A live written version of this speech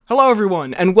Hello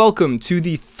everyone, and welcome to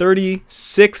the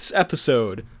 36th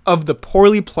episode of the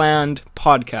Poorly Planned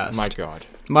Podcast. My god.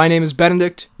 My name is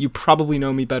Benedict. You probably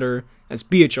know me better as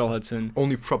BHL Hudson.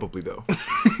 Only probably, though.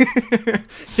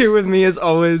 Here with me, as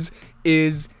always,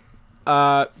 is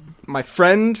my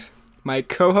friend, my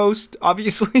co-host,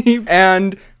 obviously,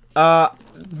 and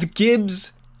the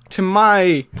Gibbs to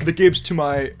my... The Gibbs to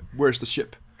my... Where's the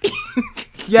ship?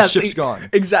 Yes, the ship's gone.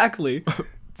 Exactly.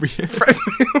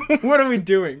 What are we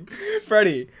doing?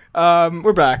 Freddy,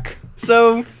 we're back.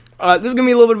 So, this is going to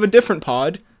be a little bit of a different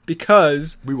pod,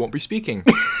 because... We won't be speaking.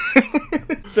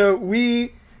 So,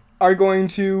 we are going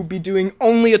to be doing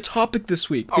only a topic this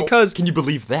week, because... Can you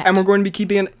believe that? And we're going to be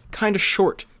keeping it kind of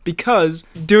short, because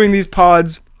doing these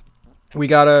pods, we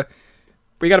gotta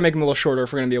make them a little shorter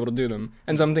if we're going to be able to do them.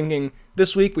 And so I'm thinking,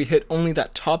 this week we hit only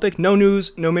that topic, no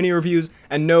news, no mini reviews,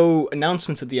 and no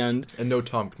announcements at the end. And no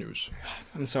Tom Cruise.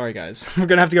 I'm sorry, guys. We're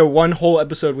going to have to go one whole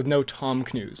episode with no Tom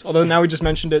Cruise. Although now we just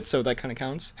mentioned it, so that kind of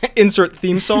counts. Insert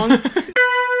theme song.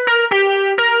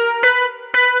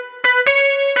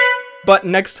 But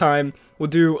next time, we'll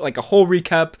do like a whole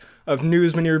recap of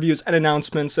news, mini reviews, and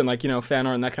announcements, and like, fan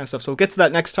art and that kind of stuff. So we'll get to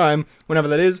that next time, whenever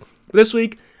that is. This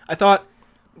week, I thought,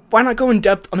 why not go in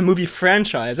depth on a movie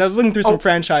franchise? I was looking through some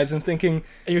franchise and thinking...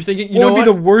 And you're thinking, what would be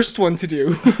the worst one to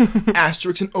do?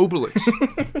 Asterix and Obelix.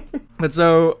 But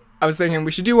so, I was thinking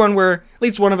we should do one where at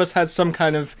least one of us has some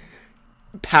kind of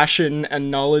passion and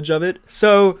knowledge of it.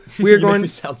 So, we are You going... make me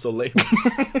sound so lame.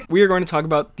 We are going to talk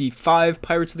about the 5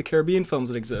 Pirates of the Caribbean films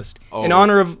that exist. Oh. In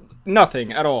honor of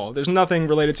nothing at all. There's nothing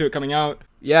related to it coming out.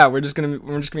 Yeah, we're just gonna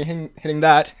be hitting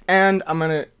that. And I'm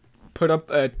gonna put up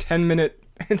a 10-minute...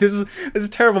 This is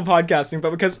terrible podcasting,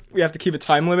 but because we have to keep a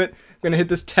time limit, I'm gonna hit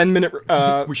this 10-minute...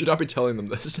 We should not be telling them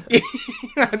this.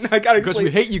 I gotta Because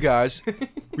we hate you guys,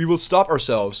 we will stop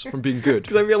ourselves from being good.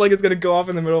 Because I feel like it's gonna go off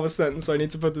in the middle of a sentence, so I need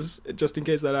to put this just in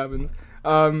case that happens.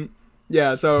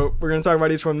 Yeah, so we're gonna talk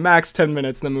about each one max 10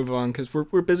 minutes and then move on, because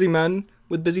we're busy men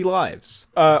with busy lives.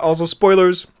 Also,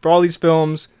 spoilers for all these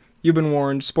films. You've been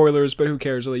warned. Spoilers, but who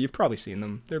cares really? You've probably seen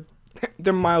them.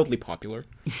 They're mildly popular.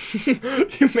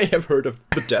 You may have heard of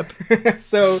the depth.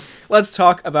 So, let's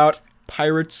talk about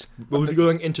Pirates. Will we be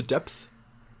going into depth?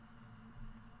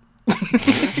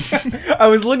 I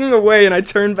was looking away and I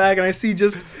turned back and I see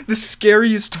just the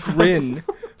scariest grin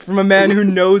from a man who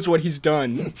knows what he's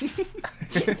done.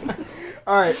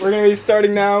 Alright, we're going to be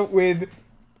starting now with,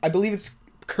 I believe it's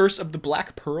Curse of the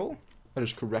Black Pearl? That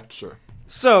is correct, sir.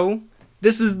 So,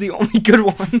 this is the only good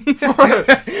one.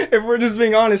 If we're just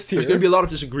being honest here. There's going to be a lot of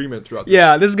disagreement throughout this.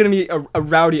 Yeah, this is going to be a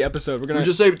rowdy episode. We're going to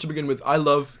just say to begin with, I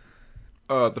love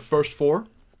the first 4,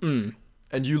 and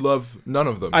you love none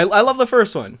of them. I love the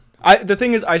first one. The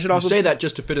thing is, I should also... You say that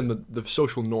just to fit in the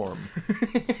social norm.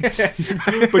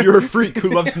 But you're a freak who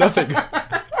loves nothing.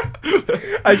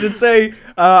 I should say,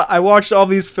 I watched all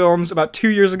these films about 2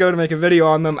 years ago to make a video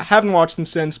on them. I haven't watched them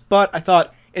since, but I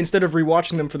thought, instead of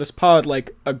rewatching them for this pod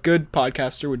like a good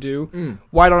podcaster would do,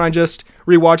 why don't I just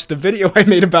rewatch the video I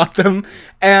made about them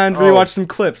and rewatch some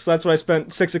clips? That's what I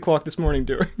spent 6 o'clock this morning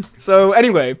doing. So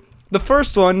anyway, the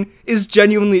first one is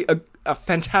genuinely a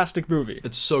fantastic movie.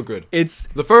 It's so good.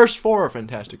 The first 4 are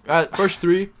fantastic. First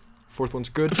 3, 4th one's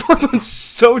good. The 4th one's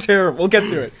so terrible. We'll get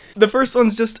to it. The first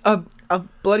one's just a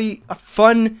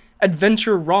fun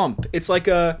adventure romp. It's like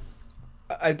I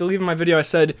believe in my video I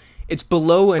said it's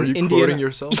below an Indiana... Are you quoting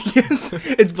yourself? Yes.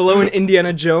 It's below an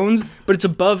Indiana Jones, but it's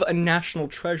above a National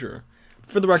Treasure.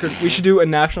 For the record, we should do a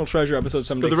National Treasure episode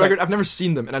someday. For the record, I've never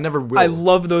seen them, and I never will. I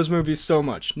love those movies so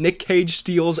much. Nick Cage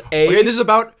steals a... Okay, this is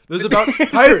about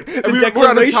pirates. And we're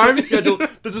on a time schedule.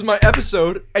 This is my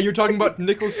episode, and you're talking about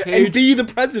Nicolas Cage. And be the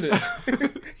president.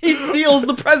 He steals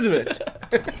the president.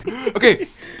 Okay,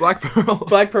 Black Pearl.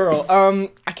 Black Pearl.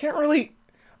 I can't really...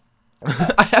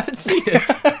 I haven't seen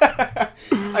it.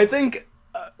 I think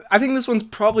this one's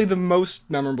probably the most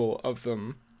memorable of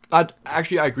them. I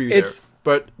agree with you.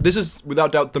 But this is,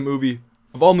 without doubt, the movie,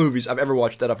 of all movies I've ever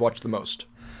watched, that I've watched the most.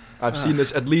 I've seen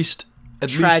this at least...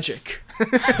 Tragic.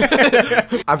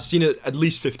 I've seen it at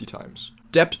least 50 times.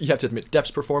 Depp, you have to admit,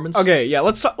 Depp's performance. Okay, yeah,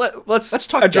 let's talk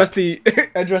address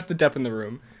Depp. address the Depp in the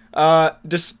room.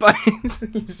 Despite...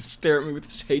 you stare at me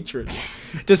with hatred.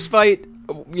 Despite,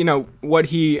 what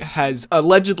he has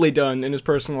allegedly done in his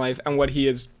personal life and what he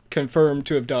has confirmed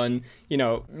to have done,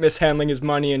 mishandling his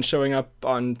money and showing up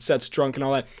on sets drunk and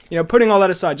all that. Putting all that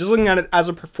aside, just looking at it as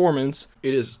a performance.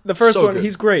 It is the first so one, good.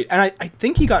 He's great. And I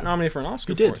think he got nominated for an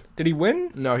Oscar for it. Did he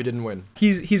win? No, he didn't win.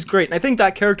 He's great. And I think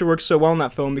that character works so well in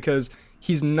that film because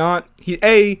he's not...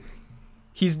 I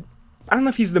don't know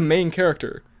if he's the main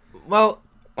character. Well,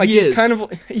 he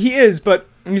is, but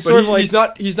He's sort of like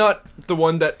he's not the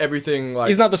one that everything like.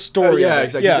 He's not the story. Yeah,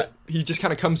 exactly. Yeah. He just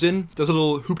kind of comes in, does a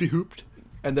little hoopty hooped,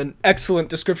 and then. Excellent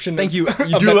description. Thank you.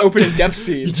 You do that opening depth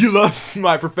scene. You do love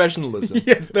my professionalism.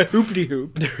 Yes, the hoopty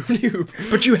hoop. The hoopty hoop.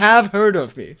 But you have heard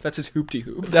of me. That's his hoopty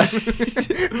hoop.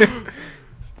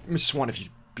 Miss Swan, if you'd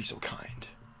be so kind.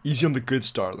 Easy on the good,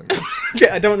 Starling.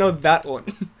 Yeah, I don't know that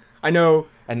one. I know.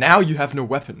 And now you have no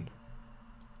weapon.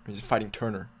 He's fighting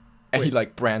Turner. And he,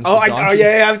 like, brands the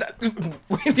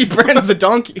donkey. He brands the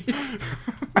donkey.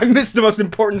 I missed the most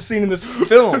important scene in this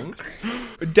film.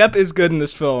 Depp is good in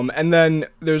this film. And then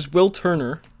there's Will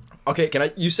Turner. Okay,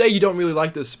 you say you don't really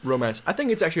like this romance. I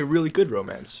think it's actually a really good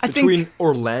romance. Between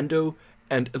Orlando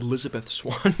and Elizabeth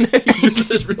Swan. He uses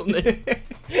his real name.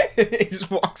 He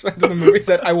just walks into the movie and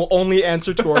said, I will only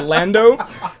answer to Orlando.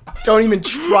 Don't even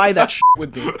try that shit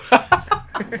with me.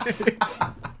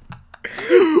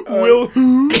 Will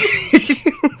who?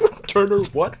 Turner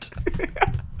what?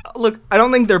 Look, I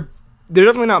don't think they're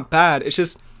definitely not bad. It's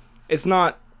just, it's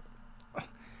not.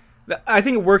 I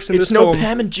think it works in this film. It's no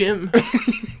Pam and Jim.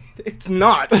 It's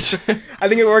not. I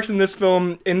think it works in this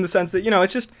film in the sense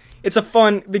that, it's a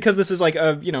fun, because this is like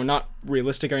a, not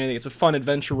realistic or anything. It's a fun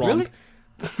adventure romp.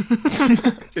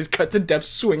 Really? Just cut to Depp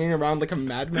swinging around like a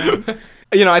madman.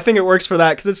 I think it works for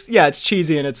that because it's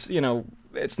cheesy and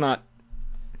it's not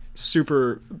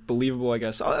super believable, I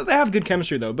guess. They have good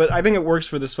chemistry though, but I think it works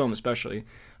for this film especially.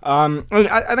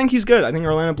 I think he's good. I think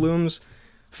Orlando Bloom's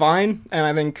fine, and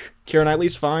I think Keira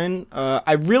Knightley's fine.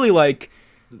 I really like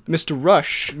Mr.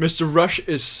 Rush. Mr. Rush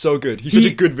is so good. He's such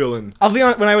a good villain. I'll be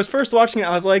honest. When I was first watching it,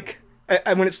 I was like,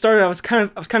 when it started, I was kind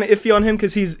of iffy on him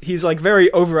because he's like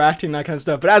very overacting, that kind of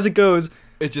stuff. But as it goes,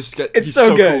 it's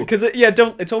so good because it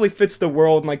totally fits the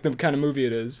world and like the kind of movie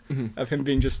it is of him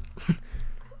being just.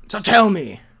 So tell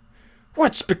me,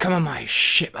 what's become of my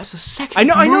ship? That's the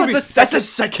second. I know. That's the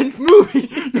second movie.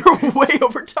 You're way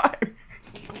over time.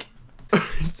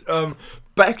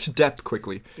 Back to Depp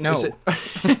quickly. No.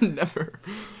 Never.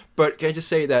 But can I just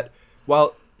say that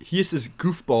while he is this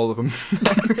goofball of a man,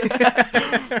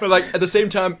 but like at the same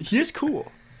time, he is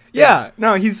cool. Yeah.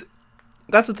 No,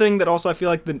 that's the thing that also I feel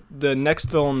like the next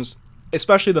films,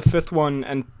 especially the fifth one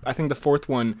and I think the fourth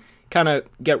one, kind of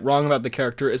get wrong about the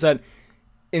character, is that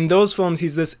in those films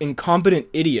he's this incompetent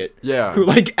idiot who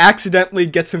like accidentally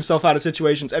gets himself out of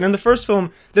situations. And in the first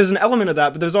film, there's an element of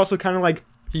that, but there's also kind of like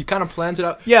he kind of plans it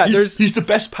out. Yeah, he's the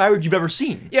best pirate you've ever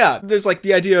seen. Yeah, there's like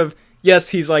the idea of, yes,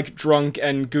 he's like drunk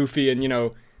and goofy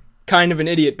and, kind of an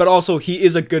idiot, but also he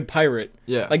is a good pirate.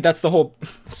 Yeah. Like that's the whole,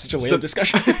 such a lame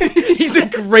discussion. He's a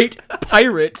great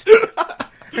pirate.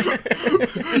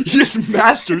 He is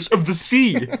masters of the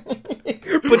sea.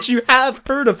 But you have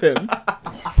heard of him.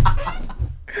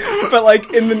 But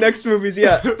like in the next movies,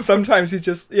 sometimes he's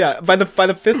just, by the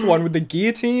fifth one with the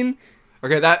guillotine.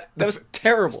 Okay, that was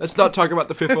terrible. Let's not talk about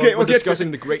the fifth one. We're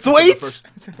discussing the great Thwaites.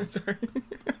 Sorry.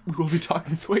 We will be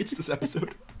talking Thwaites this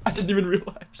episode. I didn't even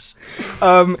realize.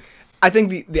 I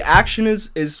think the action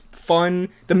is fun.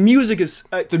 The music is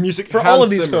the music for all of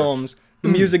these films. The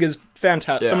music is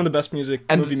fantastic. Some of the best movie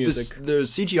music. The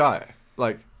CGI,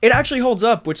 like it actually holds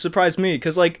up, which surprised me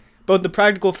because like both the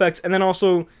practical effects and then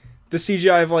also the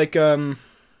CGI of like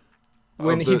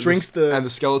when he drinks and the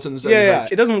skeletons. Yeah,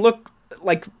 it doesn't look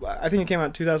like, I think it came out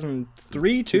in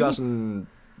 2003, 2000.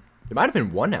 It might have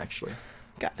been 1 actually.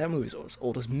 God, that movie's as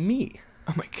old as me.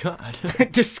 Oh my god.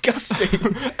 Disgusting.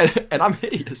 and I'm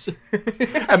hideous.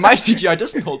 And my CGI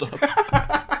doesn't hold up.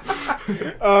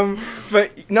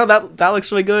 But no, that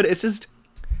looks really good. It's just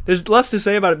there's less to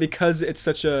say about it because it's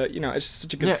such a it's just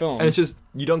such a good film. And it's just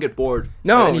you don't get bored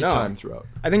any time throughout.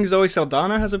 I think Zoe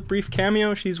Saldana has a brief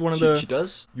cameo. She's one of the. She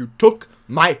does. You took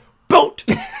my boat.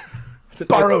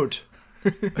 Borrowed.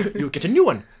 You'll get a new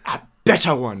one. A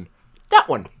better one. That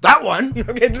one.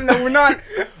 Okay, no, we're not.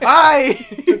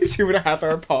 It's a 2.5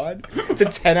 hour pod. It's a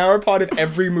 10-hour pod of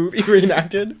every movie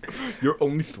reenacted. You're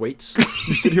only Thwaites.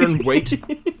 You sit here and wait.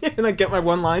 And I get my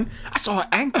one line. I saw her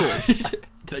ankles.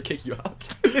 Did I kick you out?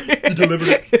 You delivered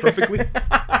it perfectly.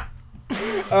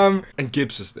 And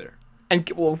Gibbs is there. And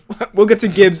we'll get to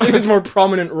Gibbs in his more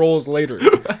prominent roles later.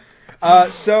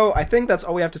 So I think that's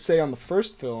all we have to say on the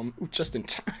first film. Ooh, just in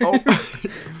time.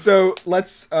 So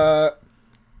let's.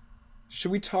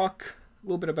 Should we talk a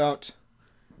little bit about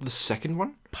the second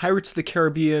one? Pirates of the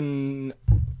Caribbean,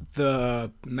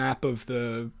 the map of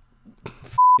the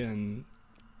f***ing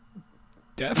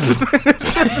death.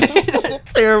 It's a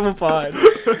terrible pod.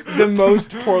 The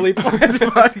most poorly planned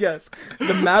podcast.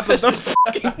 The map of the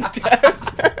f***ing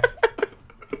death.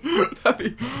 That'd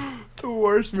be the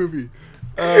worst movie.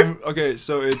 Okay,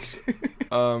 so it's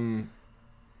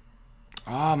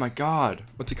Oh my god.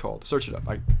 What's it called? Search it up.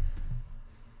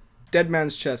 Dead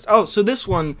Man's Chest. Oh, so this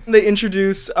one, they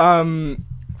introduce,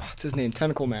 what's his name?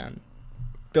 Tentacle Man.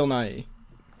 Bill Nighy.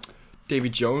 Davy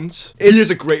Jones. He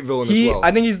is a great villain as well.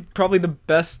 I think he's probably the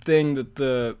best thing that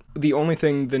the only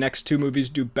thing the next two movies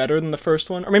do better than the first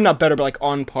one. Or maybe not better, but like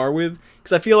on par with.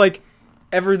 Because I feel like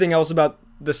everything else about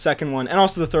the second one, and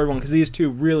also the third one, because these two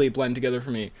really blend together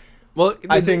for me. Well,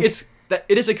 I think it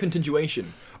is a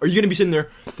continuation. Are you going to be sitting there,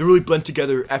 they really blend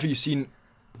together after you've seen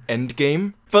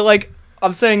Endgame? But like,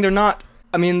 I'm saying they're not,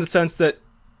 I mean in the sense that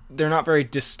they're not very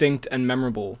distinct and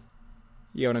memorable.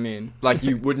 You know what I mean? Like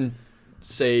you couldn't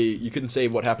say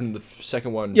what happened in the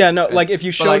second one. Yeah, no, like if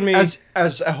you showed me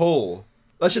as a whole,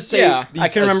 let's just say. Yeah, I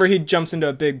can remember he jumps into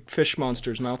a big fish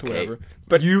monster's mouth or whatever.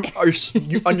 But you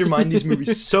undermine these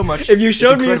movies so much. If you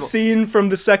showed me a scene from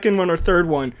the second one or third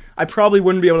one, I probably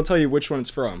wouldn't be able to tell you which one it's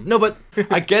from. No, but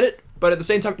I get it. But at the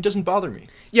same time, it doesn't bother me.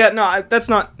 Yeah, no, that's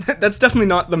definitely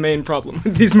not the main problem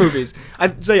with these movies. I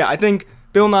think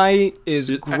Bill Nighy is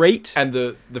great, and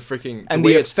the freaking and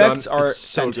the effects are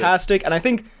fantastic, and I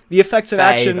think the effects in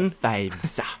action.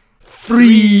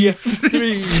 Three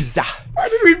threes. Why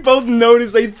did we both know to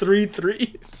say 3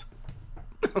 3s?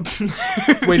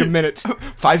 Wait a minute.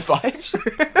 5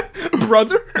 5s,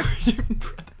 brother.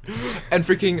 And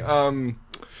freaking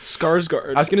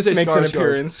Skarsgård. I was gonna say makes Skarsgård. An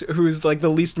appearance. Who is like the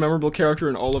least memorable character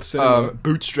in all of cinema.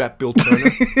 Bootstrap Bill Turner.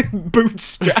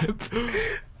 Bootstrap.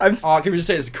 Can we just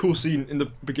say it's a cool scene in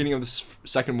the beginning of the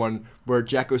second one where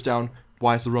Jack goes down.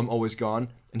 Why is the rum always gone?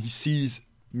 And he sees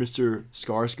Mr.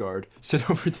 Skarsgård sit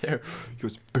over there. He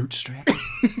goes, Bootstrap.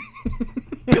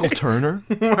 Bill Turner.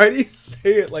 Why do you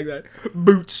say it like that?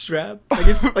 Bootstrap.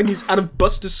 Like he's out of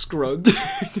Buster Scruggs.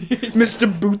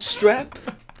 Mr. Bootstrap.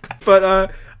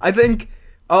 But I think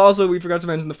also we forgot to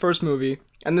mention the first movie,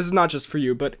 and this is not just for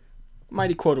you, but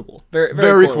mighty quotable.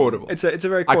 Very quotable. It's a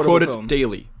very quotable film. I quote film. it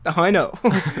daily. Oh, I know.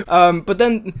 But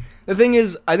then the thing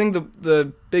is, I think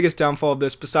the biggest downfall of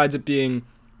this, besides it being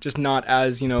just not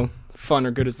as, fun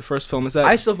or good as the first film, is that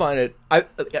I still find it.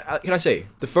 Can I say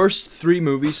the first 3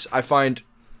 movies I find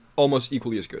almost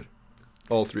equally as good,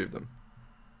 all 3 of them.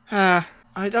 I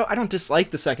don't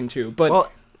dislike the second two, but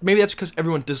well, maybe that's because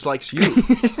everyone dislikes you.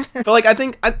 But like I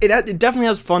think it definitely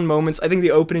has fun moments. I think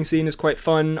the opening scene is quite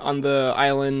fun on the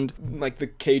island, like the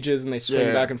cages and they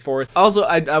swing back and forth. Also,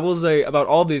 I will say about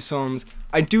all these films,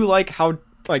 I do like how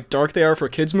like dark they are for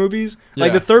kids movies.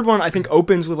 Like the third one, I think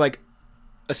opens with like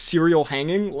a serial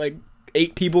hanging, like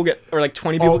 8 people get or like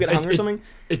 20 people get hung or something.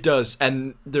 It does,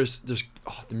 and there's the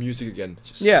music again. It's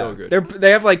just so good.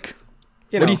 They have like.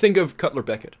 What do you think of Cutler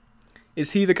Beckett?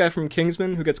 Is he the guy from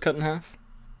Kingsman who gets cut in half?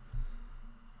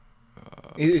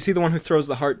 Is he the one who throws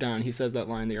the heart down? He says that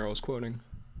line that you're always quoting.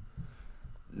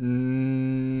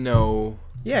 No.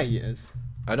 Yeah, he is.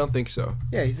 I don't think so.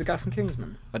 Yeah, he's the guy from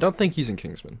Kingsman. I don't think he's in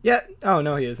Kingsman. Yeah. Oh,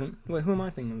 no, he isn't. Wait, who am I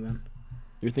thinking of then?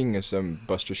 You're thinking of some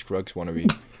Buster Scruggs wannabe.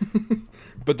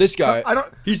 But this guy,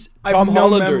 he's I Tom have no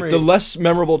Hollander, memory. the less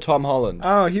memorable Tom Holland.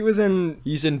 Oh, he's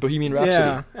in Bohemian Rhapsody.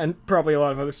 Yeah, and probably a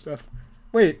lot of other stuff.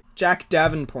 Wait, Jack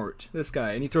Davenport, this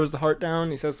guy, and he throws the heart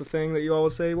down. He says the thing that you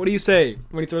always say. What do you say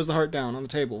when he throws the heart down on the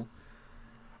table?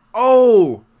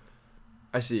 Oh,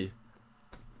 I see.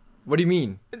 What do you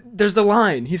mean? There's the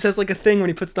line. He says like a thing when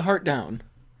he puts the heart down.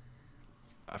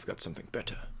 I've got something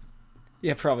better.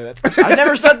 Yeah, probably that's. I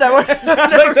never said that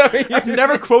word. I've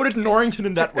never quoted Norrington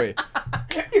in that way.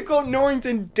 You quote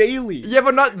Norrington daily. Yeah,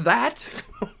 but not that.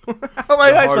 How am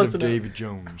I supposed to know? Davy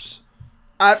Jones.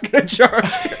 I've got a jar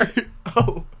of dirt.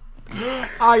 Oh.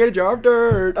 I got a jar of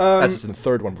dirt. That's the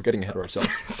third one. We're getting ahead of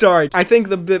ourselves. Sorry. I think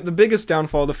the biggest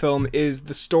downfall of the film is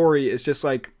the story is just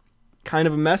like kind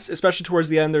of a mess, especially towards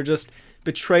the end. They're just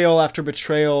betrayal after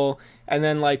betrayal, and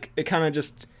then like it kind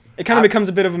of becomes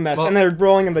a bit of a mess, and they're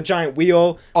rolling in the giant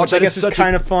wheel, which I guess is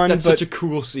kind of fun. That's but such a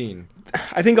cool scene.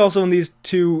 I think also in these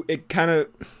two, it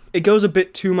goes a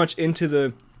bit too much into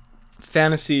the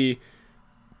fantasy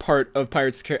part of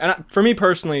Pirates of the Caribbean. And for me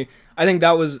personally, I think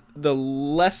that was the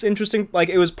less interesting. Like,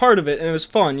 it was part of it, and it was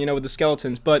fun, with the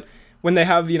skeletons. But when they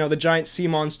have, the giant sea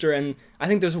monster, and I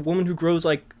think there's a woman who grows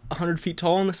like 100 feet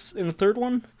tall in the third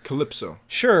one. Calypso.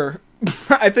 Sure,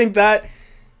 I think that.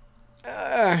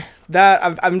 I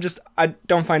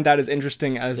don't find that as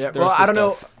interesting as the rest of the I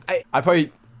don't stuff. know. I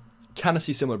probably kind of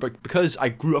see similar, but because I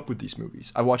grew up with these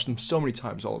movies, I watched them so many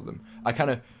times, all of them.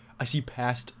 I see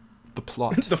past the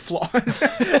plot, the flaws,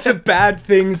 the bad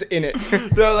things in it.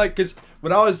 No, like, because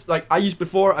when I was like,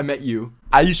 before I met you,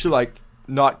 I used to like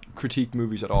not critique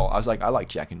movies at all. I was like, I like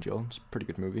Jack and Jill. It's a pretty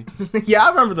good movie. Yeah, I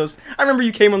remember those. I remember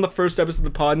you came on the first episode of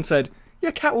the pod and said,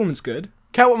 "Yeah, Catwoman's good."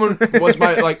 Catwoman was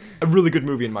like a really good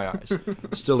movie in my eyes.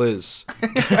 Still is.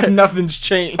 Nothing's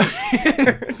changed.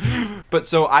 But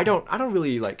so I don't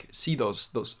really like see those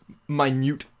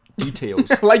minute details.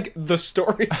 Like the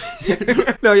story.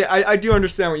 No, yeah, I do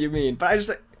understand what you mean, but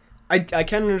I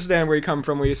can understand where you come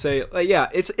from, where you say, like, yeah,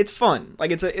 it's fun,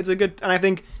 like it's a good, and I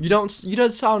think You don't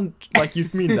sound like you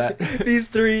mean that. these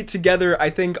three together, I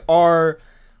think, are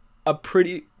a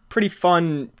pretty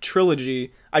fun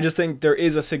trilogy. I just think there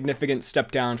is a significant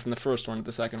step down from the first one to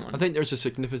the second one. I think there's a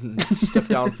significant step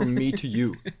down from me to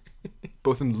you,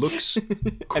 both in looks,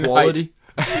 And quality,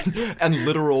 and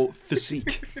literal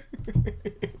physique.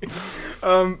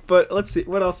 But let's see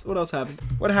what else happens.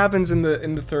 What happens in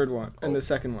the third one, in the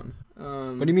second one?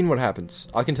 What do you mean? What happens?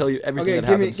 I can tell you everything Okay, that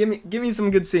happens. give me some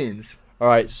good scenes All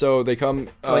right, so they come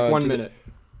for like 1 to minute.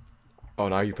 Oh,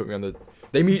 now you put me on the.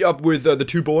 They meet up with the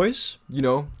two boys. You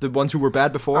know, the ones who were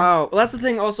bad before. Oh, well, that's the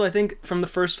thing. Also, I think from the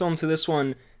first film to this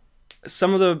one,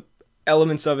 some of the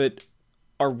elements of it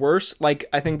are worse. Like,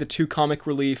 I think the two comic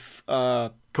relief.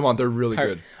 Come on, they're really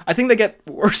good. I think they get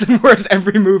worse and worse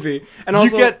every movie. And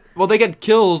also, they get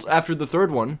killed after the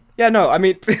third one. yeah, no, I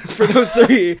mean for those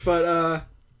three, but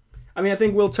I mean, I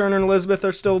think Will Turner and Elizabeth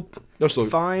are still They're still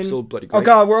fine. Still bloody great. Oh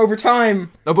God, we're over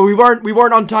time. No, but we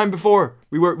weren't on time before.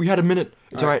 We had a minute.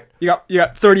 It's all right. You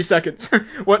got 30 seconds.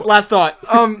 What last thought?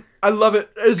 I love it.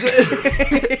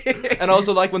 And I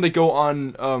also like when they go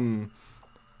on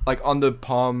like on the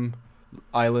Palm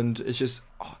Island. It's just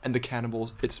and the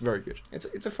cannibals. It's very good.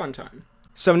 It's a fun time.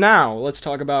 So now let's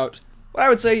talk about what I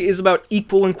would say is about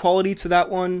equal in quality to that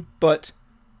one, but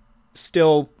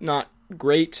still not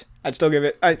great. I'd still give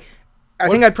it. I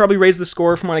think I'd probably raise the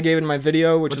score from what I gave it in my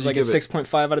video, which was like a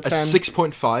 6.5 out of 10. A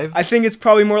 6.5? I think it's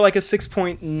probably more like a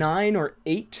 6.9 or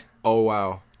 8. Oh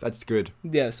wow, that's good.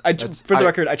 Yes, for the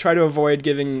record, I try to avoid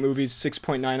giving movies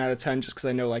 6.9 out of 10 just because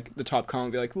I know like the top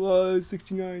comment will be like,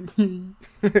 69.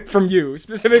 From you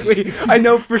specifically. I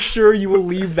know for sure you will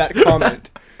leave that comment.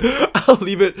 I'll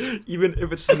leave it even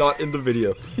if it's not in the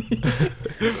video.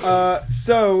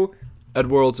 So At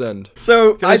World's End.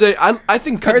 So Can I say I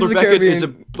think Pirates Cutler of the Beckett is a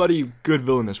Caribbean- bloody good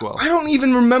villain as well. I don't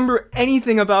even remember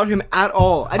anything about him at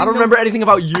all. I don't remember anything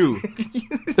about you.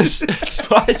 That's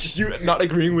why it's just you not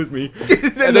agreeing with me,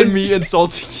 and then me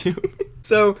insulting you.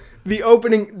 So the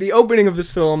opening of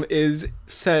this film is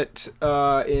set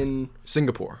in,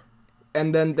 Singapore.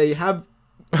 and then they have.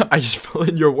 I just fill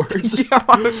in your words. Yeah,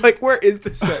 I was like, where is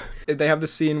this set? They have the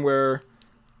scene where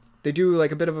they do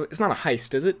like a bit of a. It's not a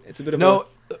heist, is it? It's a bit of No.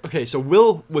 Okay, so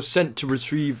Will was sent to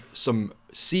retrieve some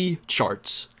sea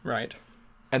charts, right.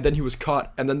 and then he was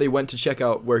caught, and then they went to check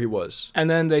out where he was. And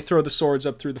then they throw the swords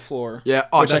up through the floor. Yeah.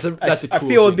 Oh, which that's a I cool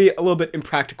feel scene. would be a little bit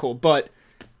impractical, but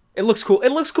it looks cool.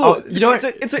 It looks cool. Oh, you know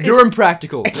what? You're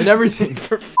impractical in everything.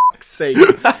 For fuck's sake.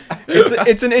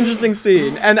 It's an interesting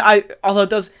scene. And although it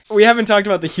does, we haven't talked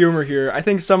about the humor here. I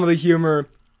think some of the humor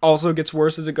also gets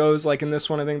worse as it goes. Like in this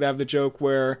one, I think they have the joke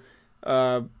where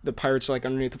the pirates are like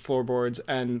underneath the floorboards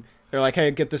and they're like,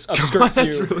 hey, get this upskirt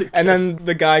view. Really and then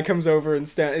the guy comes over and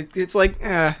it's like,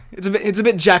 it's a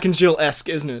bit Jack and Jill-esque,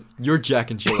 isn't it? You're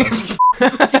Jack and Jill. You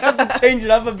have to change it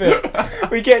up a bit.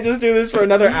 We can't just do this for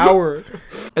another hour.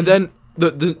 And then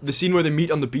the scene where they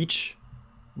meet on the beach,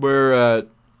 where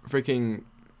freaking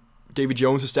Davy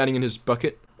Jones is standing in his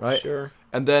bucket, right? Sure.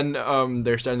 And then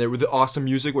they're standing there with the awesome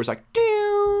music where it's like,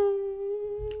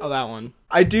 Oh, that one.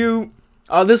 I do.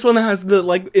 This one has the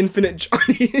like infinite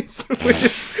Johnnies, which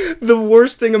is the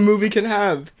worst thing a movie can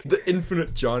have. the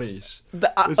Infinite Johnnies. It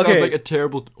It sounds like a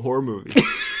terrible horror movie.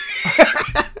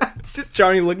 It's just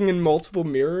Johnny looking in multiple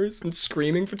mirrors and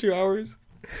screaming for 2 hours.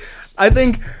 I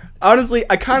think, honestly,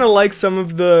 I kind of like some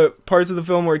of the parts of the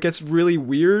film where it gets really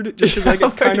weird, just because like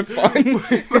it's kind of fun.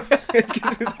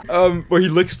 Where he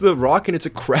licks the rock and it's a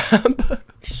crab.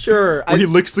 Sure. Where he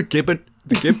licks the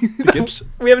gibbs.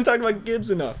 We haven't talked about Gibbs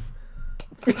enough.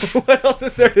 What else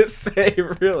is there to say,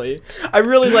 really? I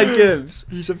really like Gibbs.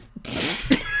 He's a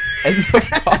end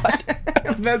of pod.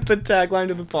 That's the tagline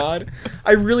to the pod.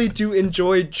 I really do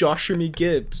enjoy Joshua Me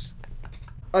Gibbs.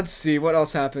 Let's see what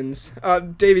else happens.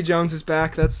 Davy Jones is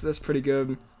back. That's pretty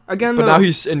good. Again, But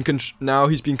though, now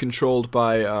he's being controlled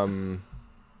by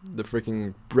the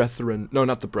freaking Brethren. No,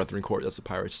 not the Brethren Court. That's the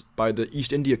pirates. By the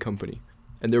East India Company,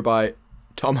 and they're by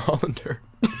Tom Hollander.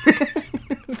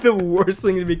 the worst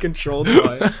thing to be controlled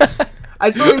by.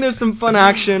 I still think there's some fun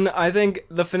action. I think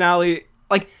the finale,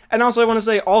 and also I want to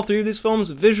say all three of these films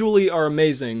visually are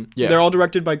amazing. Yeah. They're all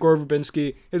directed by Gore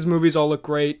Verbinski. His movies all look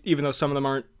great, even though some of them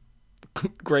aren't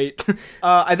great.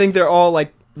 I think they're all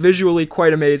visually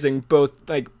quite amazing, both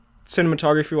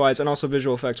cinematography wise and also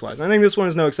visual effects wise. And I think this one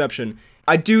is no exception.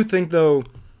 I do think though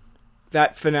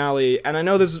that finale, and I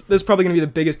know this is probably going to be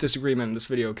the biggest disagreement in this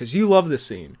video, because you love this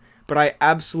scene, but I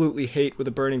absolutely hate with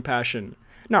a burning passion.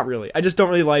 Not really. I just don't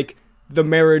really like the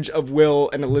marriage of Will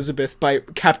and Elizabeth by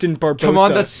Captain Barbossa. Come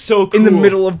on, that's so cool. In the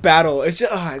middle of battle. It's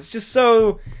just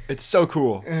so... It's so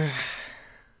cool.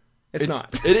 It's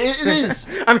not. It is.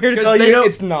 I'm here to tell you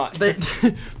it's not.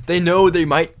 They know they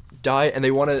might die, and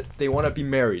they want to be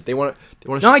married. They want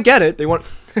to. No, I get it. They want.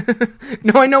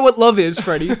 No, I know what love is,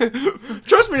 Freddie.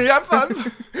 Trust me,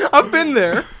 I've been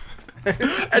there.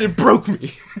 And it broke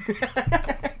me.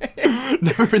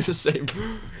 Never been the same.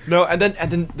 No, and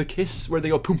then the kiss where they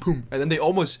go poom poom, and then they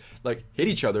almost like hit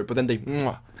each other, but then they,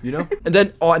 you know. And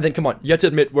then come on, you have to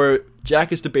admit where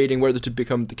Jack is debating whether to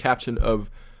become the captain of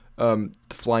the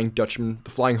Flying Dutchman,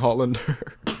 the Flying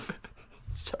Hollander.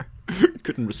 Sorry,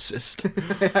 couldn't resist.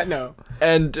 I know.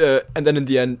 And then in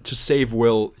the end, to save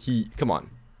Will, come on,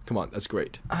 that's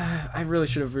great. I really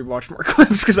should have rewatched more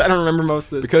clips because I don't remember most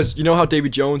of this. Because you know how Davy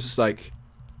Jones is like,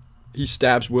 he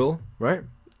stabs Will, right?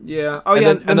 Yeah. Oh, and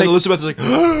yeah. Then Elizabeth is like,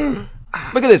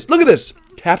 look at this,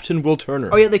 Captain Will Turner.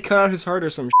 Oh yeah, they cut out his heart or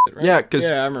some shit, right? Yeah, because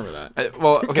I remember that.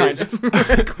 Well, okay. Kind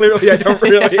of. Clearly, I don't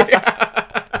really.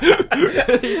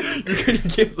 You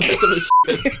couldn't give Elizabeth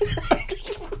shit.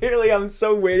 Clearly, I'm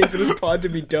so waiting for this pod to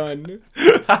be done.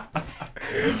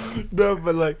 No,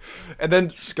 but like, and then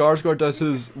Skarsgård does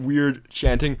his weird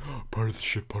chanting, part of the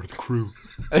ship, part of the crew,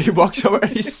 and he walks over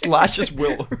and he slashes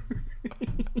Will.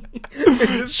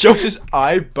 Shows his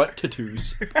butt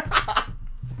tattoos.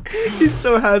 He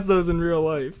so has those in real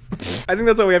life. I think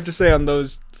that's all we have to say on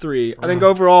those three. I think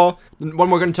overall,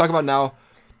 one we're going to talk about now,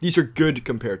 these are good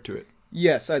compared to it.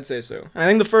 Yes, I'd say so. I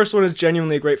think the first one is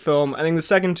genuinely a great film. I think the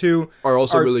second two are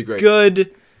also really great.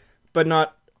 Good, but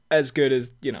not as good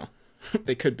as,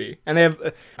 they could be. And they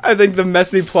have, I think, the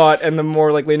messy plot and the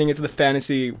more, like, leaning into the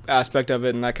fantasy aspect of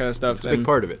it and that kind of stuff. It's a big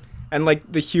part of it. And,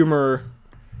 like, the humor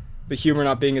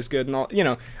not being as good and all,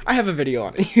 I have a video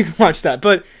on it. You can watch that.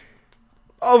 But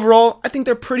overall, I think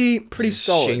they're pretty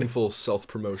solid. Shameful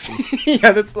self-promotion.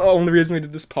 Yeah, that's the only reason we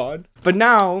did this pod. But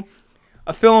now,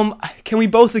 a film, can we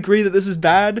both agree that this is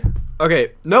bad?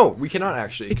 Okay, no, we cannot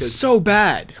actually. It's so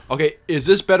bad. Okay, is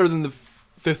this better than the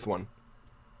fifth one?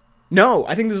 No,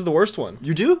 I think this is the worst one.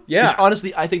 You do? Yeah.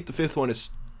 Honestly, I think the fifth one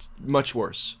is much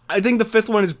worse. I think the fifth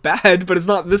one is bad, but it's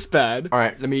not this bad. All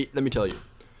right, let me tell you.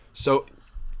 So,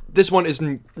 this one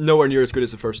isn't nowhere near as good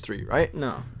as the first three, right?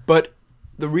 No. But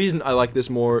the reason I like this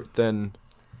more than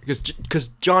because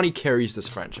Johnny carries this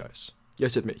franchise. You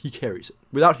have to admit, he carries it.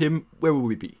 Without him, where would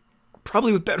we be?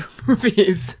 Probably with better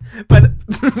movies, but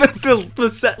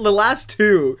the last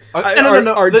two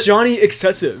are Johnny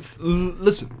excessive.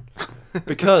 Listen,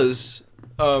 because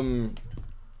the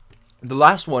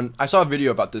last one, I saw a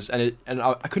video about this, and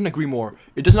I couldn't agree more.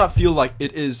 It does not feel like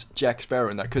it is Jack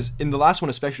Sparrow in that, because in the last one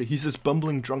especially, he's this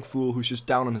bumbling drunk fool who's just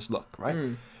down on his luck, right?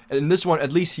 And in this one,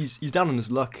 at least he's down on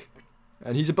his luck,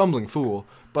 and he's a bumbling fool,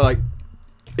 but like,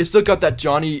 it's still got that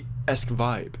Johnny-esque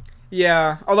vibe.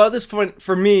 Yeah, although at this point,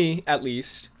 for me at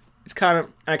least, it's kind of,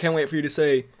 and I can't wait for you to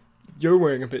say, you're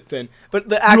wearing a bit thin. But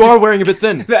the actor's, you are wearing a bit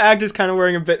thin. The actor's kind of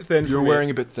wearing a bit thin. You're wearing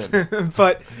a bit thin.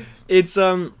 But it's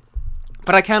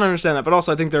but I can understand that. But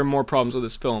also, I think there are more problems with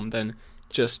this film than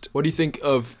just. What do you think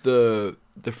of the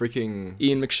freaking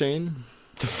Ian McShane?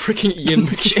 The freaking Ian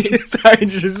McShane. Sorry,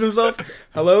 introduce himself.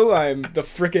 Hello, I'm the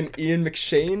freaking Ian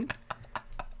McShane.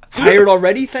 Hired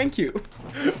already? Thank you.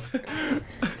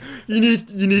 You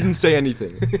needn't say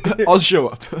anything. I'll show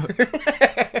up.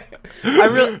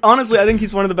 Honestly, I think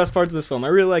he's one of the best parts of this film. I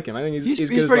really like him. I think he's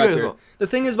good as Blackbeard. Good. The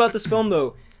thing is about this film,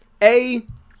 though, you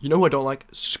know who I don't like?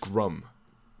 Scrum.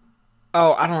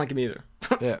 Oh, I don't like him either.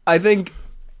 Yeah. I think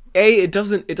it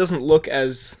doesn't look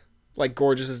as like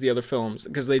gorgeous as the other films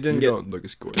because they didn't don't look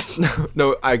as gorgeous.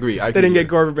 No, I agree. They didn't get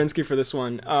Gore Verbinski for this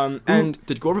one. And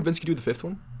did Gore Verbinski do the fifth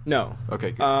one? No.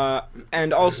 Okay. Good.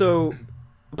 And also,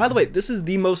 by the way, this is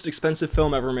the most expensive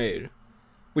film ever made,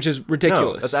 which is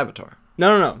ridiculous. No, that's Avatar.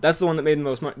 No. That's the one that made the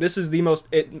most money. This is the most.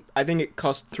 I think it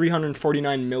cost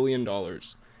 $349 million.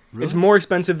 Really? It's more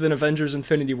expensive than Avengers: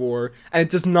 Infinity War, and it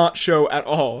does not show at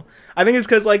all. I think it's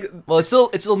because well, it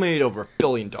still made over $1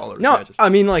 billion. No, I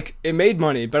mean it made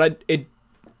money, but it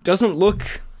doesn't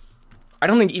look. I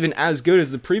don't think even as good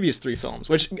as the previous three films,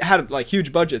 which had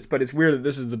huge budgets. But it's weird that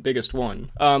this is the biggest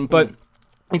one. But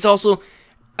it's also,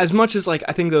 as much as I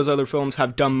think those other films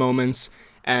have dumb moments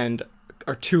and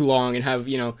are too long and have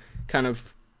kind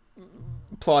of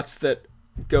plots that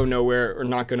go nowhere or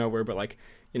not go nowhere, but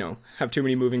have too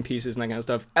many moving pieces and that kind of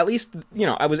stuff. At least,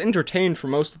 I was entertained for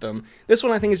most of them. This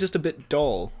one I think is just a bit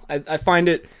dull. I find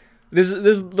it, this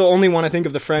is the only one I think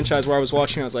of the franchise where I was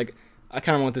watching, I was like, I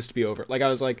kind of want this to be over. Like I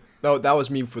was like, No, that was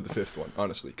me for the 5th one,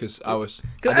 honestly, because I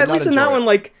did at not least in enjoy that it. one,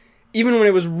 like even when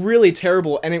it was really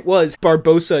terrible, and it was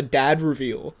Barbossa dad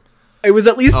reveal. It was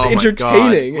at least Oh my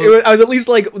entertaining. God. I was at least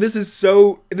like,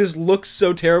 this looks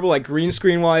so terrible, like green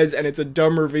screen wise, and it's a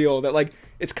dumb reveal that like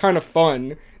it's kind of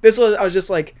fun. I was just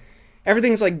like,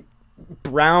 everything's like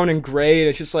brown and gray, and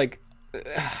it's just like,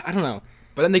 I don't know.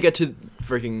 But then they get to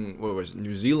freaking, what was it,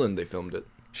 New Zealand they filmed it.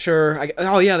 Sure.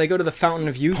 Oh yeah, they go to the Fountain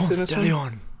of Youth in this one.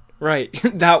 Leon. Right,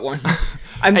 that one.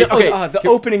 And Hey, the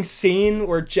opening scene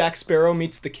where Jack Sparrow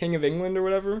meets the King of England or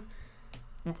whatever.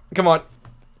 Come on.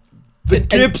 The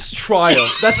Gibbs trial.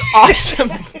 That's awesome.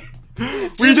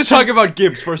 We need to talk about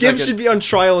Gibbs for a second. Gibbs should be on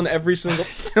trial in every single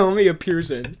film he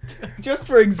appears in, just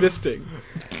for existing.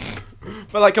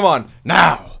 But like, come on.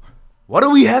 Now, what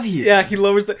do we have here? Yeah, he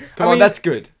lowers the. Come on, that's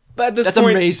good. But at this That's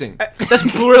point, amazing.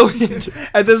 That's brilliant.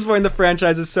 At this point, the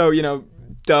franchise is so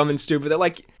dumb and stupid that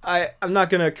like I'm not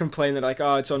gonna complain that like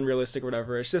it's unrealistic or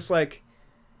whatever. It's just like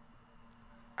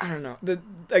I don't know.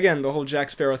 The whole Jack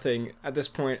Sparrow thing at this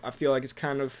point, I feel like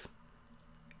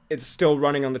it's still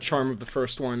running on the charm of the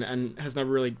first one and has never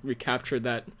really recaptured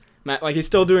that. Like he's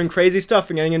still doing crazy stuff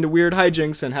and getting into weird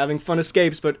hijinks and having fun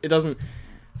escapes, but it doesn't.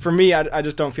 For me, I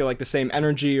just don't feel like the same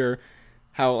energy or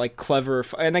how like clever.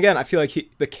 And again, I feel like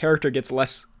the character gets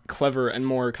less clever and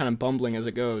more kind of bumbling as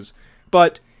it goes.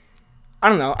 But I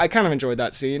don't know. I kind of enjoyed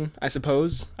that scene, I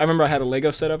suppose. I remember I had a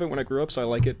Lego set of it when I grew up, so I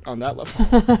like it on that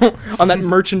level, on that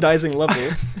merchandising level.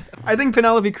 I think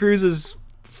Penelope Cruz is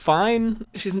fine.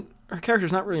 Her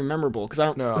character's not really memorable because I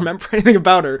don't remember anything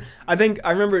about her. I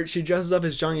remember she dresses up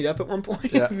as Johnny Depp at one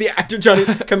point. Yeah. The actor Johnny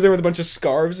comes in with a bunch of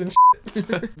scarves and shit.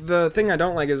 The thing I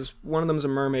don't like is one of them's a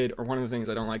mermaid, or one of the things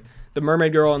I don't like. The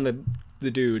mermaid girl and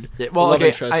the dude. Yeah, well, the love okay,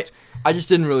 interest. I just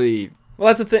didn't really... Well,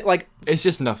 that's the thing. Like, it's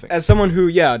just nothing. As someone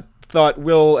who, thought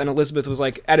Will and Elizabeth was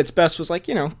like, at its best was like,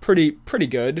 pretty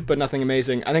good, but nothing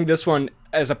amazing. I think this one,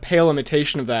 as a pale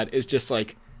imitation of that, is just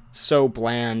like so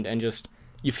bland and just...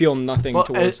 You feel nothing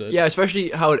towards it. Yeah,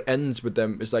 especially how it ends with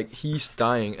them is like he's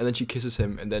dying and then she kisses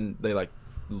him and then they like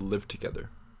live together.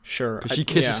 Sure. Because she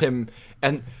kisses him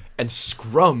and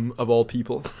Scrum of all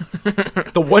people,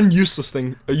 the one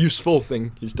useful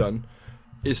thing he's done,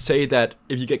 is say that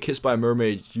if you get kissed by a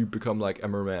mermaid, you become like a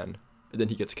merman, and then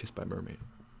he gets kissed by a mermaid.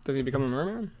 Does he become a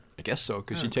merman? I guess so,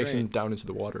 because she takes him down into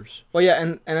the waters. Well, yeah,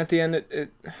 and at the end,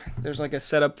 there's like a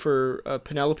setup for a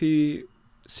Penelope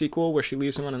sequel where she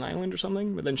leaves him on an island or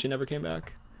something, but then she never came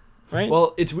back, right?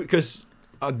 Well, it's because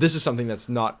this is something that's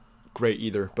not great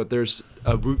either, but there's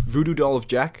a voodoo doll of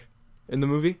Jack in the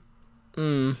movie,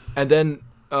 and then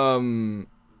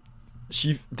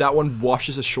that one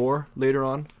washes ashore later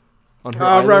on her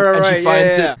island, right, and she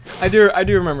finds it. I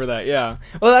do remember that. Yeah.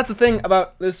 Well, that's the thing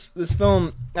about this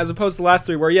film, as opposed to the last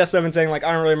three, where yes, I've been saying like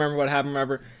I don't really remember what happened,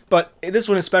 whatever. But this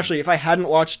one especially, if I hadn't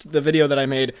watched the video that I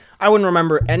made, I wouldn't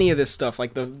remember any of this stuff,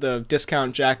 like the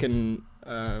discount Jack and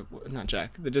not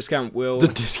Jack, the discount Will. The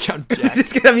discount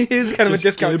Jack. I mean, he's kind of a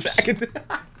Just discount Gibbs. Jack.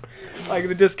 Like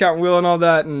the discount Will and all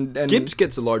that, and Gibbs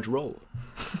gets a large role.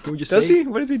 Can we just does say? he?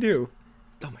 What does he do?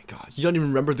 Oh my god, you don't even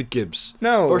remember the Gibbs.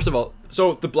 No. First of all,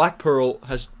 so the Black Pearl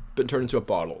has been turned into a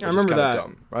bottle. Which I remember is kinda that.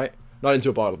 dumb, right? Not into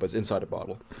a bottle, but it's inside a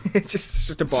bottle. It's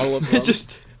just a bottle of rum. It's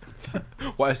just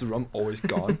why is the rum always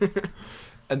gone?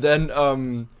 And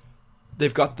then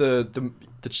they've got the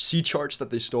sea charts that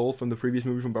they stole from the previous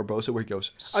movie from Barbossa, where he goes.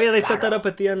 Oh yeah, they set that up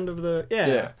at the end of the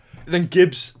Yeah. And then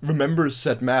Gibbs remembers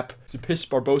said map to piss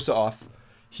Barbossa off.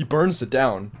 He burns it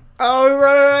down. Oh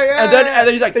right, yeah. And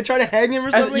then he's like, they try to hang him or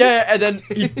something. And then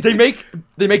they make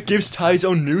Gibbs tie his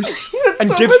own noose, and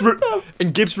so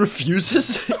Gibbs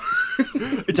refuses.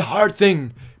 It's a hard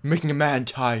thing making a man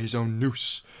tie his own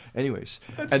noose. Anyways,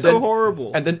 That's so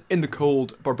horrible. And then in the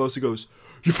cold, Barbossa goes,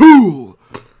 "You fool!"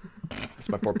 That's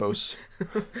my Barbossa.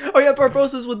 Oh yeah,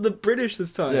 Barbossa's with the British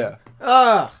this time. Yeah.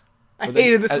 I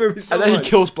hated this movie so much. And then he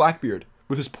kills Blackbeard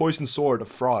with his poison sword of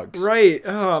frogs. Right.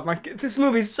 Oh my! This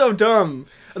movie's so dumb.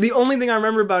 The only thing I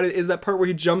remember about it is that part where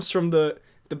he jumps from the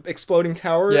exploding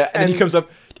tower. Yeah, and then he comes up.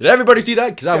 Did everybody see that?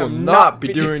 Because I will not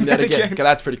be doing that again. Okay,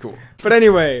 that's pretty cool. But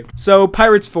anyway, so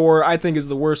Pirates 4, I think, is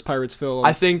the worst Pirates film.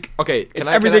 I think. Okay, it's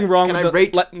everything wrong with the.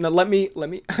 Rate? Let me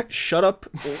shut up.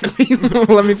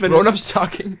 let me finish. Grown-ups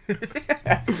talking.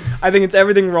 I think it's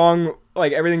everything wrong,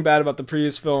 like everything bad about the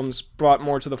previous films brought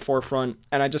more to the forefront,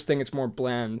 and I just think it's more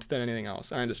bland than anything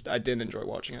else. And I didn't enjoy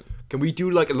watching it. Can we do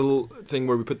like a little thing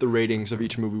where we put the ratings of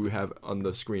each movie we have on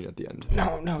the screen at the end?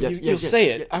 No, you'll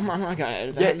say it. I'm not gonna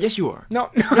edit that. Yeah, yes you are.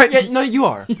 No, no, you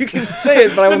are. You can say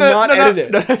it, but I will not edit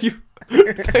it. No,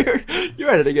 you're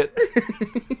editing it.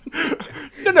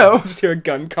 no. Just hear a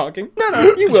gun cocking.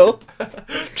 No, you will.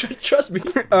 Trust me.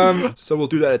 So we'll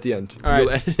do that at the end. All right.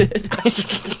 You'll edit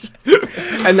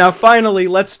it. And now finally,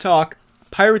 let's talk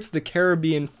Pirates of the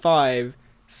Caribbean 5,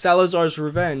 Salazar's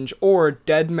Revenge, or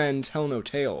Dead Men Tell No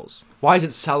Tales. Why is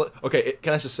it Okay,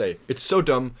 can I just say, it's so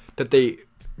dumb that they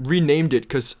renamed it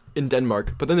because in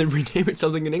Denmark, but then they renamed it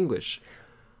something in English.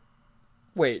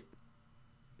 Wait.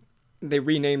 They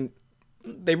renamed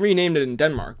it in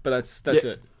Denmark, but that's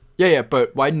it. Yeah,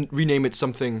 but why didn't rename it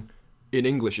something in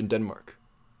English in Denmark?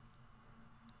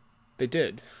 They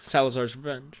did. Salazar's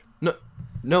Revenge.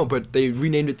 No, but they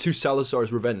renamed it to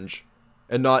Salazar's Revenge,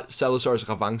 and not Salazar's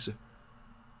Revanche.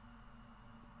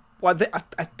 Well,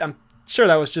 I'm sure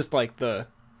that was just like the...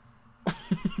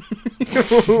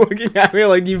 looking at me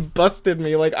like you busted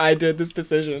me like I did this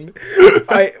decision.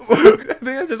 I think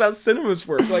that's just how cinemas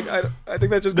work. Like I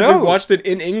think that's just because we watched it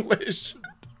in English.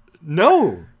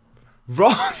 No.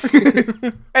 Wrong.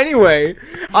 Anyway,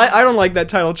 I don't like that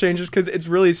title change just because it's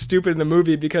really stupid in the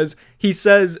movie because he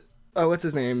says, what's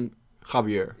his name?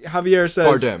 Javier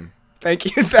says... Bardem. Thank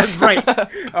you. That's right.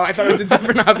 I thought it was a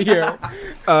different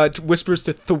Javier. Whispers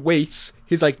to Thwaites.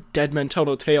 He's like, Dead Men Tell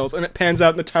No Tales. And it pans out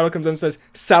and the title comes up and says,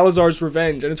 Salazar's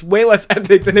Revenge. And it's way less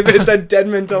epic than if it said Dead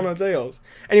Men Tell No Tales.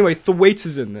 Anyway, Thwaites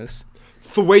is in this.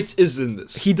 Thwaites is in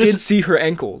this. He did see her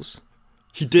ankles.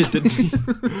 He did, didn't he?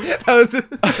 That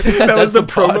was the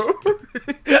promo.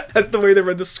 That's the way they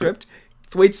read the script.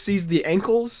 Thwaites sees the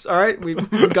ankles. All right, we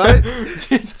got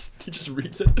it. He just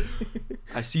reads it.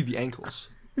 I see the ankles.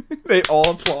 They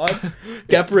all applaud.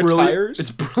 Depp retires.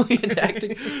 It's brilliant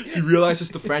acting. He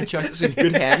realizes the franchise is in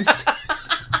good hands.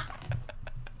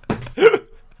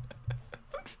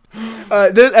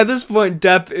 At this point,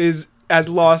 Depp has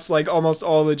lost like almost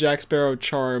all the Jack Sparrow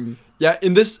charm. Yeah,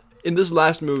 in this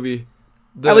last movie.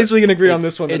 At least we can agree on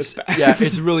this one that it's bad. Yeah,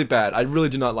 it's really bad. I really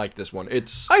do not like this one.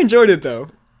 I enjoyed it though.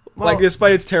 Well, like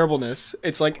despite its terribleness,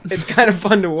 it's kind of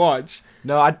fun to watch.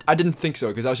 No, I didn't think so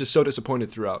because I was just so disappointed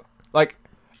throughout. Like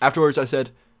afterwards, I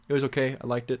said it was okay. I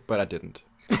liked it, but I didn't.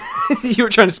 You were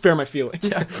trying to spare my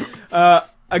feelings. Yeah.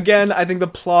 Again, I think the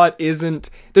plot isn't.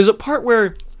 There's a part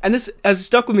where, and this has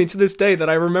stuck with me to this day that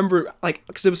I remember, like,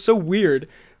 because it was so weird.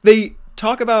 They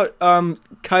talk about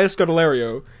Kaya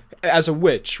Scodelario as a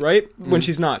witch, right? When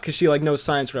she's not, because she like knows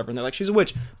science or whatever, and they're like, she's a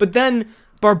witch. But then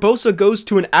Barbossa goes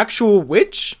to an actual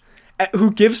witch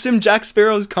who gives him Jack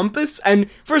Sparrow's compass, and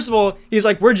first of all, he's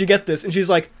like, where'd you get this? And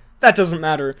she's like, that doesn't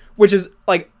matter, which is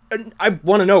like, I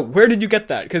want to know, where did you get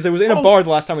that? Because it was in a bar the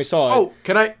last time we saw it. Oh,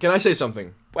 can I say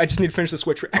something? I just need to finish the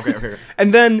switch. Okay.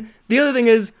 And then the other thing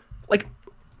is, like,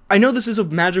 I know this is a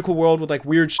magical world with like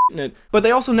weird shit in it, but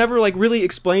they also never like really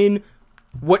explain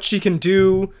what she can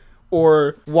do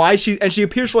or why she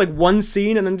appears for like one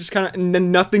scene and then just kind of, and then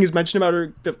nothing is mentioned about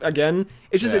her again.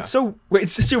 It's just, it's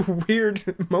such a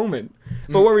weird moment.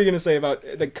 But what were you gonna say about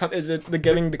is it the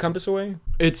giving the compass away?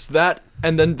 It's that,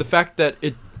 and then the fact that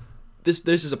this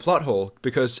is a plot hole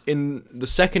because in the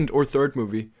second or third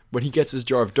movie when he gets his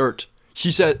jar of dirt,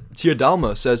 Tia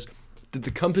Dalma says, "Did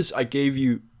the compass I gave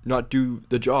you not do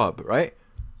the job?" Right?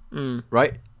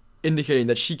 Right, indicating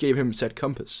that she gave him said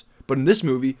compass. But in this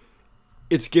movie,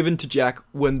 it's given to Jack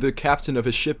when the captain of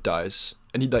his ship dies,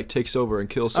 and he like takes over and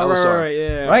kills Salazar. Right,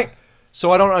 yeah. Right?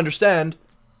 So I don't understand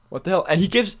what the hell. And he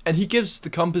gives the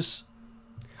compass.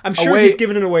 I'm sure away. He's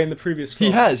given it away in the previous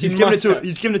film. He has. He's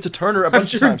given it to Turner a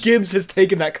bunch of times. Gibbs has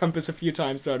taken that compass a few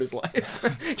times throughout his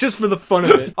life, just for the fun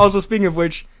of it. Also, speaking of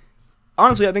which,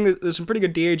 honestly, I think there's some pretty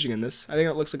good de-aging in this. I think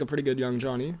it looks like a pretty good young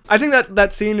Johnny. I think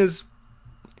that scene is.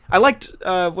 I liked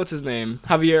what's his name,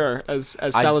 Javier as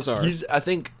Salazar. I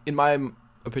think, in my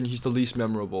opinion, he's the least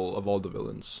memorable of all the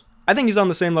villains. I think he's on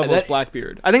the same level as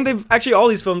Blackbeard. I think they've actually all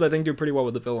these films I think do pretty well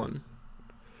with the villain.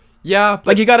 Yeah, but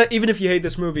like you gotta, even if you hate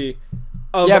this movie,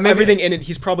 everything in it,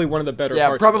 he's probably one of the better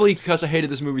parts. Yeah, probably because I hated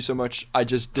this movie so much, I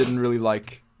just didn't really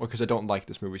like, or because I don't like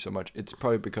this movie so much. It's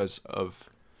probably because of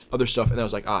other stuff, and I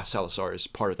was like, Salazar is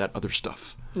part of that other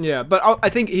stuff. Yeah, but I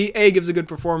think he gives a good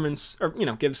performance, or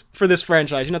gives for this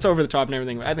franchise. It's over the top and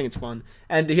everything. But I think it's fun,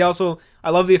 and he also, I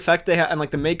love the effect they have and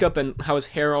like the makeup and how his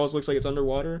hair always looks like it's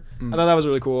underwater. I thought that was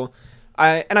really cool.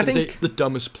 I think the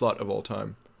dumbest plot of all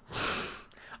time.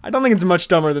 I don't think it's much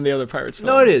dumber than the other Pirates films.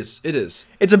 No, it is. It is.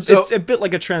 It's a bit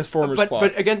like a Transformers plot.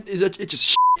 But again, it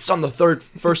just shits on the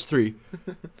first three,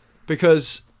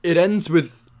 because it ends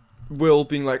with Will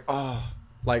being like,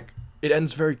 like it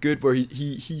ends very good where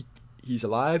he's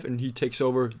alive and he takes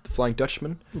over the Flying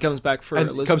Dutchman. He comes back for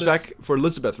Elizabeth. Comes back for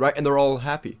Elizabeth, right? And they're all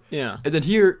happy. Yeah. And then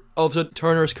here, all of a sudden,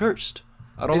 Turner is cursed.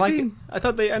 I don't like it. I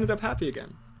thought they ended up happy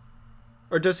again.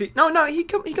 Or does he? No, he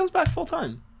comes back full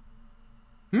time.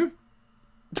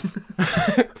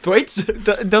 Thwaites?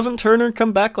 Doesn't Turner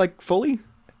come back like fully?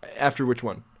 After which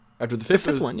one? After the The fifth?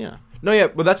 fifth one, yeah. No, yeah,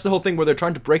 but that's the whole thing where they're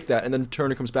trying to break that, and then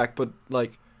Turner comes back. But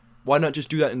like, why not just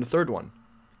do that in the third one?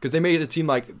 Because they made it seem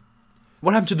like,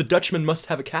 what happened to the Dutchman must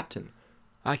have a captain?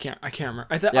 I can't remember.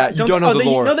 Yeah, you don't know the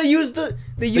lore. No, they use the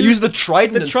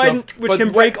trident. the and trident, stuff, which but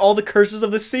can break all the curses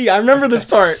of the sea. I remember this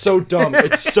part. So dumb.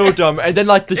 It's so dumb. And then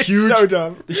like the It's huge, so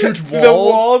dumb. the huge wall. The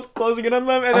wall's closing in on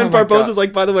them, and Oh then my Barbossa's God.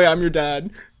 like, "By the way, I'm your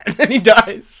dad," and then he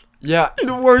dies. Yeah.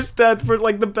 The worst death for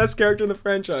like the best character in the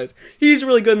franchise. He's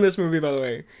really good in this movie, by the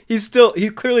way. He's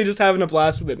clearly just having a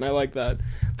blast with it, and I like that.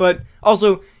 But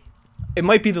also, it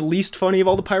might be the least funny of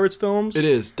all the Pirates films. It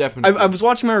is definitely. I was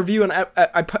watching my review, and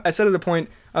I said at a point,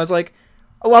 I was like,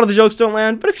 a lot of the jokes don't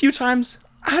land, but a few times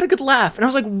I had a good laugh, and I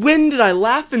was like, when did I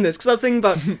laugh in this? Because I was thinking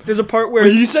about there's a part where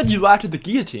Well, you said you laughed at the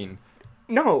guillotine.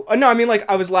 no, I mean like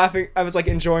I was laughing, I was like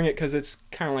enjoying it because it's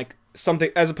kind of like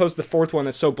something as opposed to the fourth one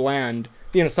that's so bland.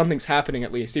 You know, something's happening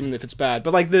at least, even if it's bad.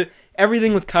 But like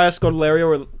everything with Kaya Scodelario,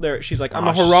 where there she's like, I'm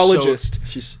a horologist.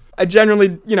 She's. I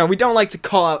generally, we don't like to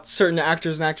call out certain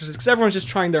actors and actresses because everyone's just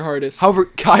trying their hardest. However,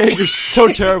 Kaya, you're so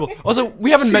terrible. Also, we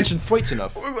haven't mentioned Thwaites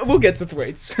enough. We'll get to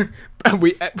Thwaites.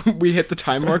 we hit the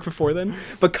time mark before then.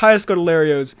 But Kaya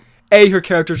Scodelario's A, her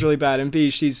character's really bad, and B,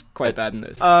 she's quite bad in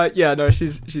this. Yeah, no,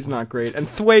 she's not great. And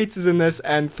Thwaites is in this,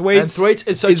 and Thwaites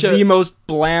is such the most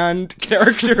bland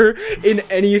character in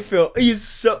any film. He's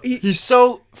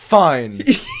so fine.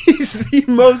 He's the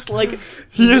most like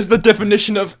He is the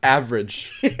definition of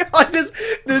average. like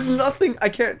there's nothing I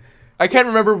can't. I can't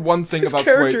remember one thing His about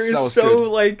character Thwaites that is was so good.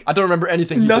 like I don't remember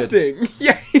anything he did. nothing.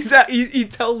 Yeah, he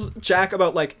tells Jack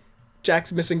about like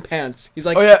Jack's missing pants. He's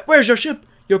like, Oh, yeah. "Where's your ship?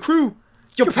 Your crew?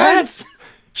 Your pants?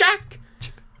 Jack!"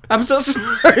 I'm so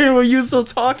sorry. Were you still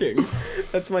talking?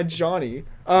 That's my Johnny.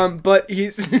 But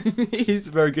he's He's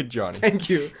a very good Johnny. thank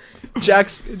you. Jack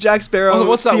Sparrow Also,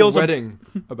 what's that steals wedding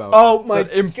about? Oh my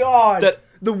That god! that-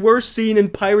 The worst scene in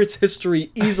Pirates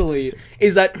history, easily,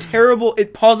 is that terrible.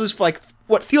 It pauses for like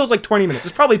what feels like 20 minutes.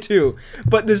 It's probably 2,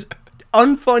 but this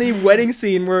unfunny wedding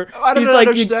scene where I don't he's like,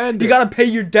 understand you it. gotta pay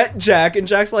your debt, Jack," and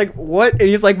Jack's like, "What?" And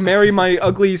he's like, "Marry my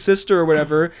ugly sister" or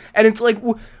whatever, and it's like,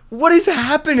 what is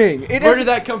happening? Where did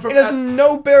that come from? It has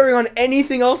no bearing on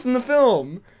anything else in the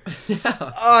film.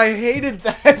 Yeah. I hated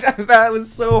that. That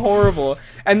was so horrible.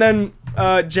 And then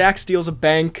Jack steals a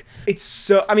bank. It's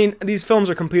so. I mean, these films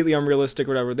are completely unrealistic.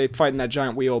 Or whatever. They fight in that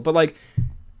giant wheel, but like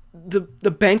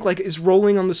the bank like is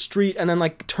rolling on the street and then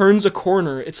like turns a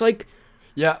corner. It's like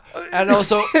Yeah, and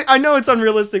also, I know it's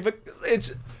unrealistic, but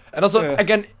it's Yeah.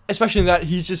 again, especially in that,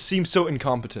 he just seems so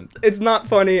incompetent. it's not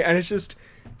funny and it's just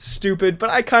stupid.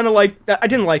 But I kind of like. I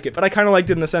didn't like it, but I kind of liked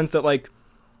it in the sense that like.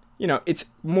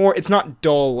 It's not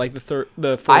dull like the fourth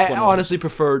one. I honestly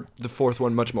prefer the fourth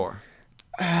one much more.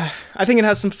 I think it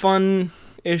has some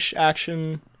fun-ish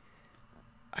action.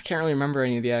 I can't really remember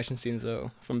any of the action scenes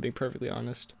though, if I'm being perfectly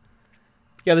honest.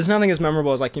 Yeah, there's nothing as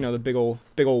memorable as like the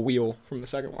big old wheel from the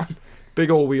second one. Big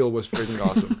ol' wheel was freaking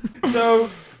awesome. So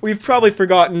we've probably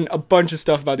forgotten a bunch of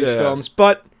stuff about these Yeah. films,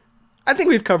 but I think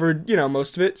we've covered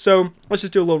most of it. So let's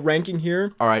just do a little ranking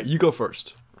here. All right, you go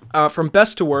first. From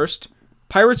best to worst.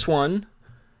 Pirates 1,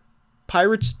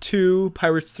 Pirates 2,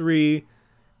 Pirates 3,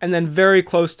 and then very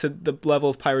close to the level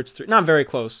of Pirates 3. Not very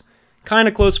close. Kind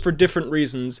of close for different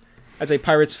reasons. I'd say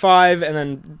Pirates 5, and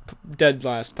then dead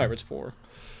last, Pirates 4.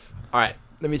 All right,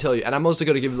 let me tell you. And I'm also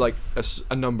going to give like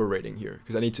a number rating here,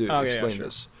 because I need to Okay, yeah, explain sure.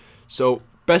 this. So,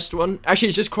 best one... Actually,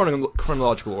 it's just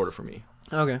chronological order for me.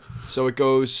 Okay. So it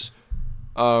goes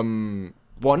 1,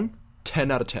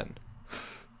 10 out of 10.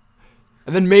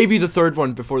 And then maybe the third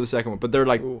one before the second one. But they're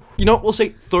like, Ooh. we'll say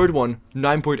third one,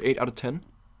 9.8 out of 10.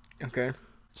 Okay.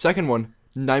 Second one,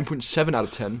 9.7 out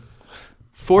of 10.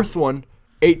 Fourth one,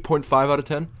 8.5 out of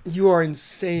 10. You are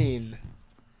insane.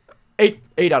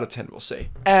 8 out of 10, we'll say.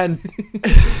 And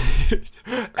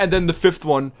and then the fifth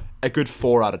one, a good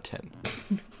 4 out of 10.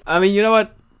 I mean, you know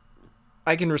what?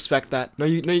 I can respect that. No,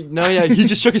 yeah, he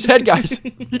just shook his head, guys.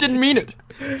 He didn't mean it.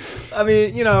 I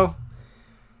mean,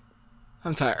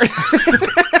 I'm tired.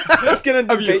 I was gonna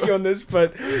debate you on this,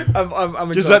 but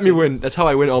I'm Just let me exhausted. win. That's how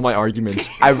I win all my arguments.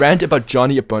 I rant about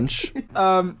Johnny a bunch.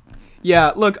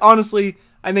 Yeah, look, honestly,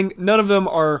 I think none of them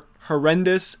are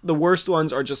horrendous. The worst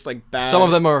ones are just like bad. Some of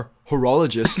them are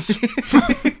horologists.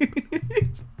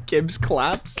 Gibbs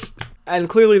claps. And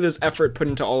clearly there's effort put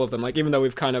into all of them. Like even though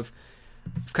we've kind of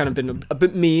been a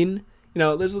bit mean,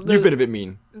 there's You've been a bit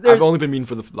mean. there- I've only been mean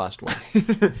for the last one.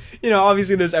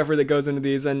 obviously there's effort that goes into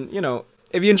these, and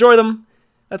if you enjoy them,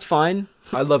 that's fine.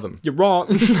 I love him. You're wrong.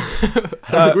 I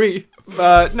don't agree.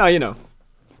 No,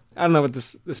 I don't know what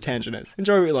this tangent is.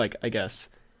 Enjoy what you like, I guess.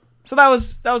 So that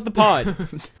was the pod.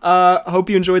 Hope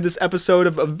you enjoyed this episode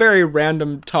of a very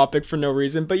random topic for no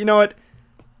reason, but you know what?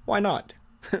 Why not?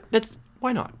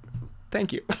 Why not?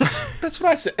 Thank you. That's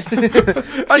what I said.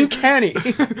 Uncanny.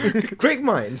 Great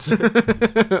minds.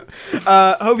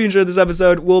 Hope you enjoyed this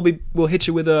episode. We'll hit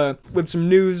you with some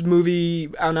news, movie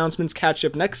announcements, catch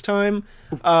up next time,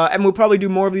 and we'll probably do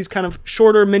more of these kind of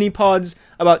shorter mini pods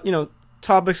about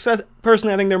topics.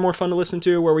 Personally, I think they're more fun to listen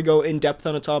to, where we go in depth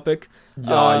on a topic.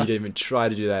 Yeah, you didn't even try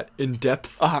to do that. In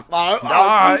depth.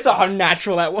 You saw how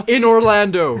natural that was. In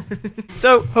Orlando.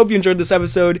 So, hope you enjoyed this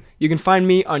episode. You can find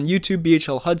me on YouTube,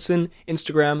 BHL Hudson,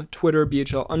 Instagram, Twitter,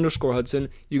 BHL_Hudson.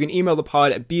 You can email the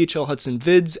pod at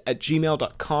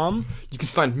bhlhudsonvids@gmail.com. You can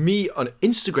find me on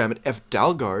Instagram at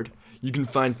fdalgard. You can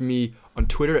find me on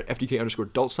Twitter at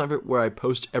FDK_DaltSniper, where I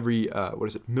post every,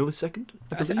 millisecond?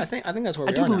 I think that's where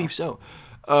we I are do believe so.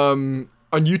 On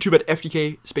YouTube at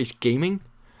FDK Space Gaming.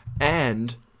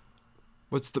 And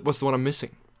what's the one I'm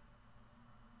missing?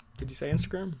 Did you say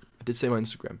Instagram? I did say my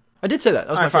Instagram. I did say that.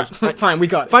 That was my first. Fine, we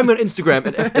got it. Find me on Instagram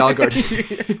at fdalgard.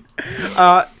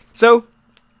 So,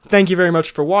 thank you very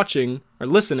much for watching or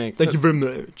listening. Thank you very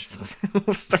much.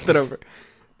 We'll start that over.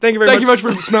 Thank you very much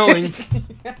for smelling.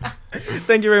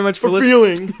 Thank you very much for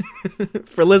feeling.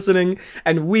 For listening,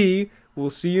 and we will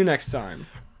see you next time.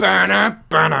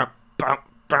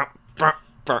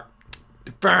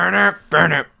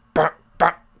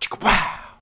 Wow.